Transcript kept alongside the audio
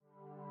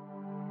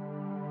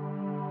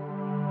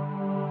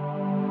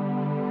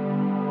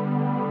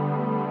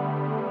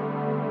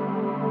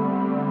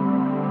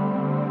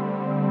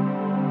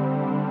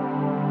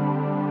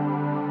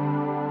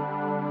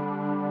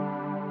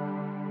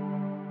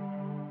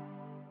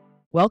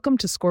Welcome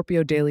to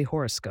Scorpio Daily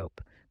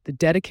Horoscope, the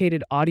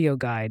dedicated audio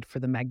guide for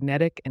the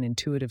magnetic and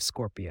intuitive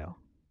Scorpio.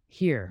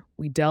 Here,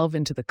 we delve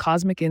into the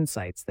cosmic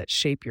insights that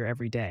shape your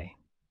everyday.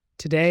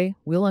 Today,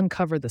 we'll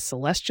uncover the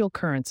celestial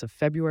currents of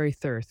February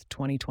 3rd,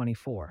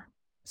 2024.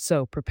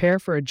 So, prepare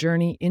for a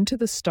journey into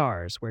the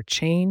stars where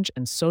change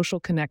and social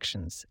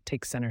connections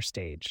take center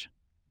stage.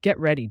 Get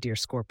ready, dear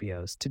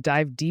Scorpios, to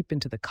dive deep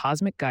into the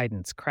cosmic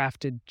guidance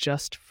crafted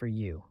just for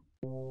you.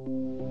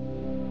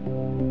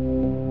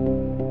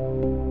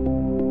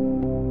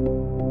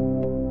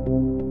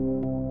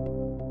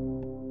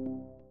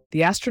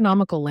 The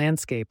astronomical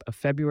landscape of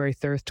February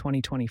 3rd,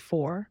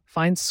 2024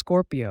 finds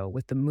Scorpio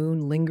with the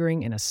moon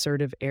lingering in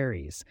assertive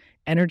Aries,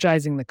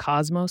 energizing the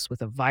cosmos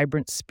with a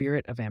vibrant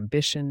spirit of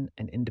ambition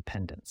and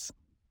independence.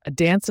 A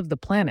dance of the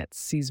planets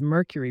sees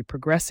Mercury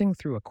progressing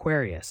through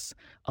Aquarius,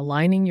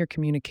 aligning your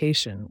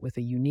communication with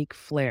a unique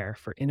flair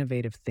for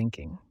innovative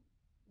thinking.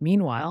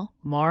 Meanwhile,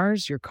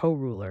 Mars, your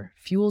co-ruler,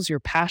 fuels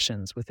your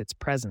passions with its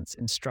presence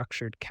in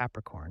structured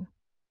Capricorn.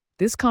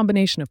 This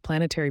combination of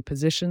planetary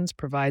positions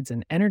provides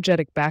an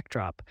energetic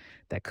backdrop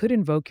that could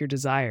invoke your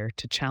desire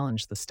to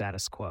challenge the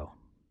status quo.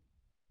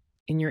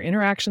 In your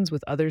interactions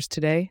with others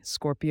today,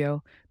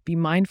 Scorpio, be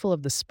mindful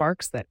of the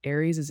sparks that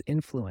Aries'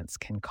 influence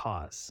can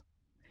cause.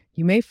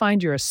 You may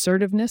find your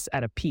assertiveness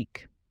at a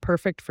peak,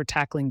 perfect for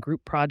tackling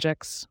group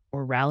projects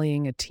or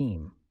rallying a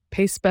team.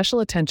 Pay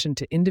special attention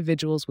to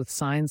individuals with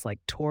signs like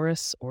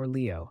Taurus or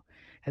Leo,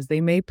 as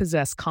they may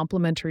possess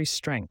complementary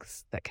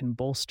strengths that can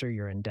bolster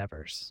your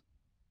endeavors.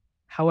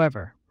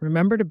 However,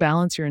 remember to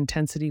balance your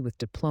intensity with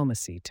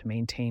diplomacy to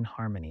maintain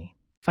harmony.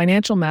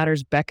 Financial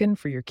matters beckon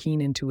for your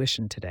keen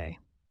intuition today.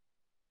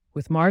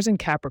 With Mars in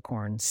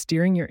Capricorn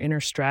steering your inner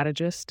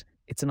strategist,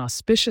 it's an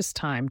auspicious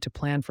time to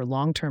plan for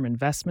long-term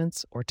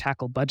investments or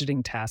tackle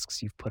budgeting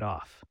tasks you've put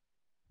off.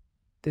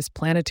 This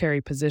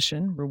planetary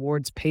position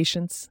rewards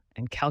patience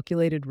and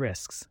calculated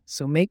risks,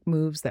 so make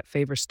moves that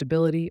favor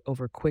stability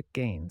over quick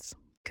gains.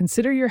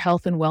 Consider your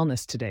health and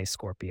wellness today,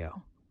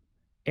 Scorpio.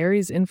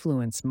 Aries'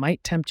 influence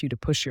might tempt you to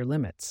push your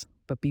limits,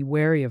 but be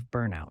wary of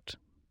burnout.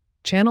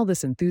 Channel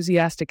this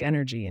enthusiastic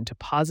energy into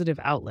positive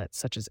outlets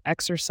such as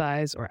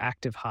exercise or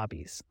active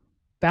hobbies.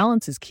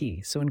 Balance is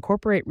key, so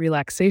incorporate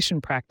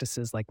relaxation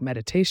practices like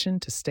meditation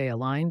to stay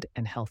aligned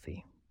and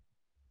healthy.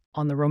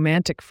 On the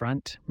romantic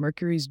front,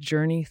 Mercury's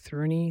journey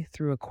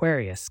through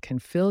Aquarius can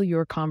fill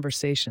your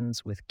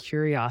conversations with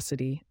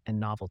curiosity and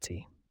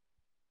novelty.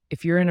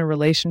 If you're in a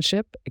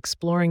relationship,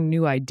 exploring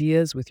new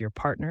ideas with your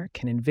partner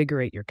can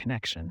invigorate your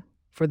connection.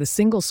 For the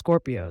single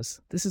Scorpios,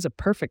 this is a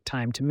perfect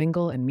time to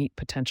mingle and meet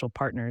potential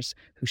partners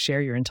who share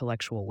your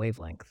intellectual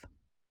wavelength.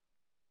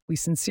 We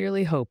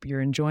sincerely hope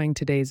you're enjoying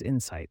today's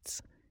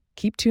insights.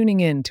 Keep tuning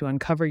in to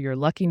uncover your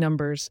lucky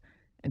numbers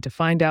and to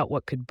find out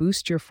what could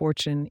boost your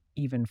fortune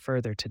even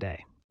further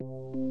today.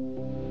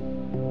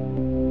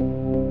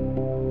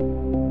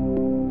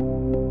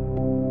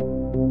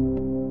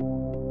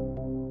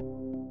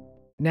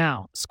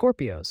 Now,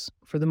 Scorpios,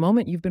 for the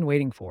moment you've been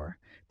waiting for,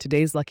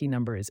 today's lucky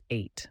number is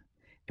 8.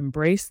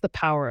 Embrace the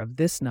power of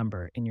this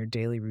number in your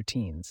daily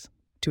routines.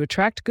 To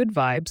attract good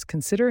vibes,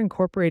 consider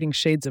incorporating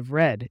shades of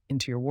red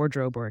into your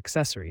wardrobe or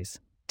accessories,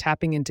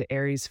 tapping into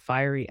Aries'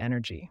 fiery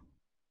energy.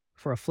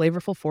 For a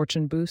flavorful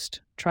fortune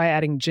boost, try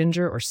adding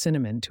ginger or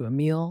cinnamon to a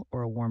meal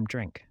or a warm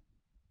drink.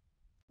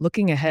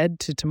 Looking ahead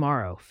to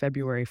tomorrow,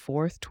 February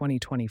 4th,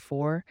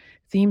 2024,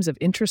 themes of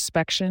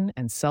introspection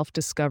and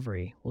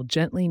self-discovery will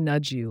gently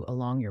nudge you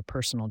along your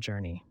personal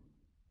journey.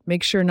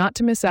 Make sure not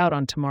to miss out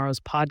on tomorrow's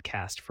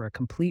podcast for a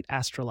complete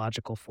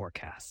astrological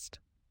forecast.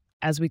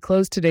 As we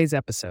close today's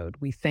episode,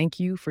 we thank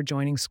you for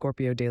joining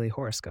Scorpio Daily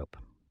Horoscope.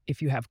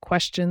 If you have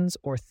questions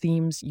or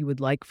themes you would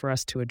like for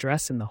us to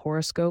address in the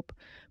horoscope,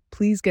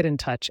 please get in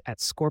touch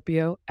at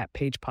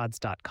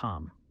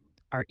scorpio@pagepods.com.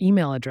 Our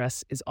email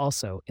address is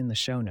also in the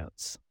show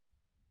notes.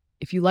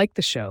 If you like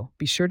the show,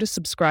 be sure to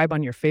subscribe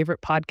on your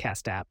favorite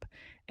podcast app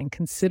and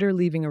consider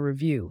leaving a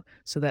review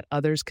so that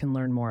others can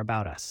learn more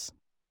about us.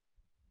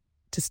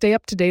 To stay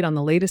up to date on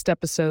the latest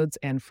episodes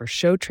and for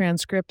show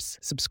transcripts,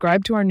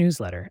 subscribe to our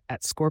newsletter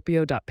at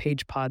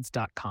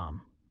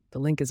scorpio.pagepods.com. The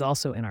link is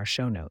also in our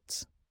show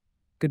notes.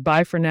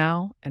 Goodbye for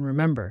now, and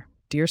remember,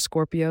 dear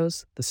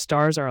Scorpios, the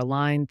stars are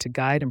aligned to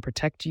guide and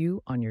protect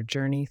you on your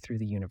journey through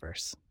the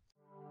universe.